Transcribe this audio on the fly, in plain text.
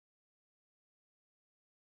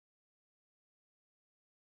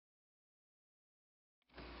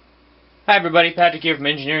Hi everybody, Patrick here from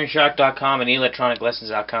EngineeringShock.com and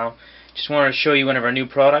electroniclessons.com. Just wanted to show you one of our new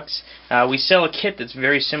products. We sell a kit that's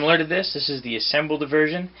very similar to this. This is the assembled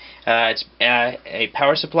version. It's a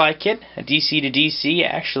power supply kit, a DC to DC.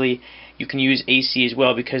 Actually, you can use AC as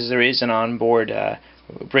well because there is an onboard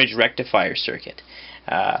bridge rectifier circuit.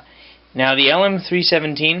 Now the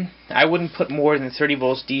LM317, I wouldn't put more than 30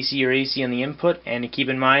 volts DC or AC on the input, and keep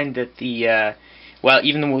in mind that the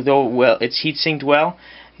even though it's heat sinked well,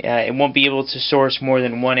 it won't be able to source more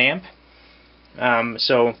than 1 amp.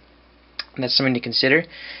 So that's something to consider.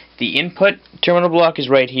 The input terminal block is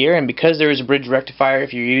right here, and because there is a bridge rectifier,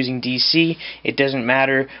 if you're using DC, it doesn't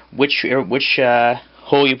matter which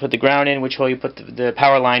hole you put the ground in, which hole you put the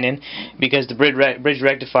power line in, because the bridge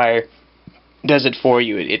rectifier does it for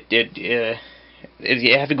you. You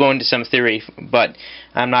have to go into some theory, but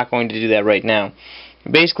I'm not going to do that right now.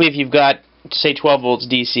 Basically, if you've got, say, 12 volts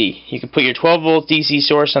DC, you can put your 12 volt DC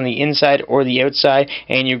source on the inside or the outside,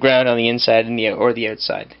 and your ground on the inside and or the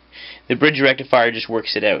outside. The bridge rectifier just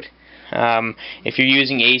works it out. If you're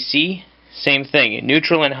using AC, same thing.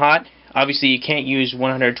 Neutral and hot. Obviously, you can't use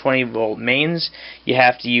 120 volt mains. You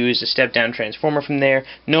have to use a step down transformer from there.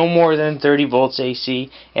 No more than 30 volts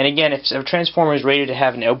AC. And again, if a transformer is rated to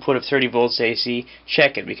have an output of 30 volts AC,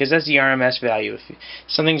 check it, because that's the RMS value. If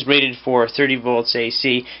something's rated for 30 volts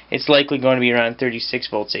AC, it's likely going to be around 36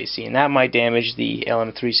 volts AC, and that might damage the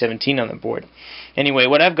LM317 on the board. Anyway,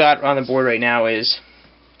 what I've got on the board right now is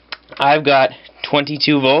I've got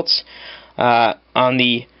 22 volts on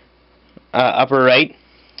the upper right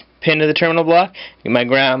pin of the terminal block, my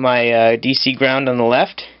DC ground on the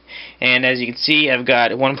left, and as you can see, I've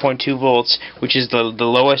got 1.2 volts, which is the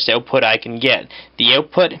lowest output I can get. The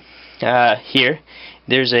output here,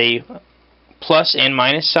 there's a plus and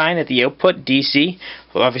minus sign at the output, DC.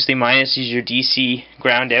 Well, obviously minus is your DC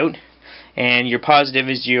ground out, and your positive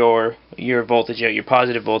is your voltage out, your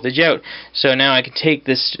positive voltage out. So now I can take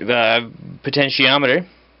this potentiometer,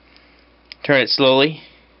 turn it slowly,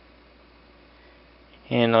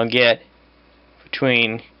 and I'll get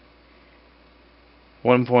between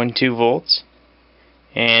 1.2 volts,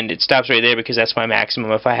 and it stops right there because that's my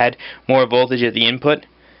maximum. If I had more voltage at the input,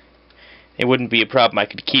 it wouldn't be a problem. I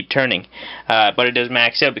could keep turning, but it does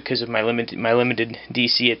max out because of my limited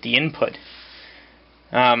DC at the input.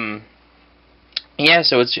 Yeah,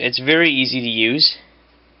 so it's very easy to use,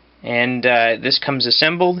 and this comes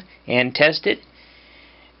assembled and tested.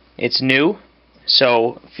 It's new,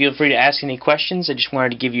 so feel free to ask any questions. I just wanted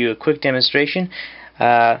to give you a quick demonstration.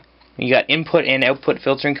 You got input and output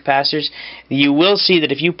filtering capacitors. You will see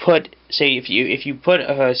that if you put, say,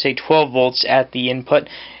 say 12 volts at the input,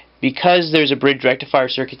 because there's a bridge rectifier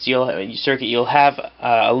circuit, you'll have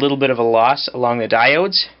a little bit of a loss along the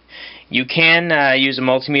diodes. You can use a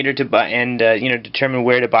multimeter to determine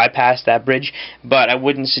where to bypass that bridge, but I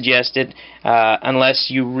wouldn't suggest it unless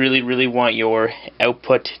you really want your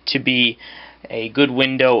output to be a good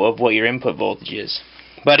window of what your input voltage is.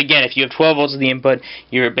 But again, if you have 12 volts at the input,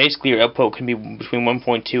 basically your output can be between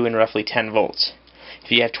 1.2 and roughly 10 volts.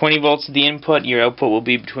 If you have 20 volts at the input, your output will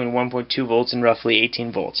be between 1.2 volts and roughly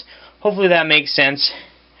 18 volts. Hopefully that makes sense.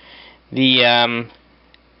 The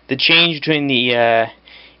change between the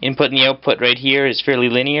input and the output right here is fairly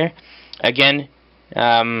linear. Again,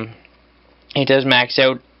 it does max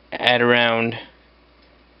out at around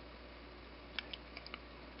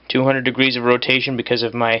 200 degrees of rotation because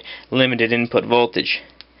of my limited input voltage.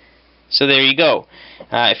 So there you go.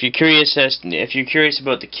 If you're curious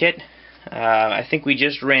about the kit, I think we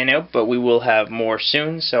just ran out, but we will have more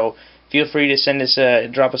soon. So feel free to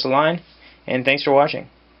drop us a line, and thanks for watching.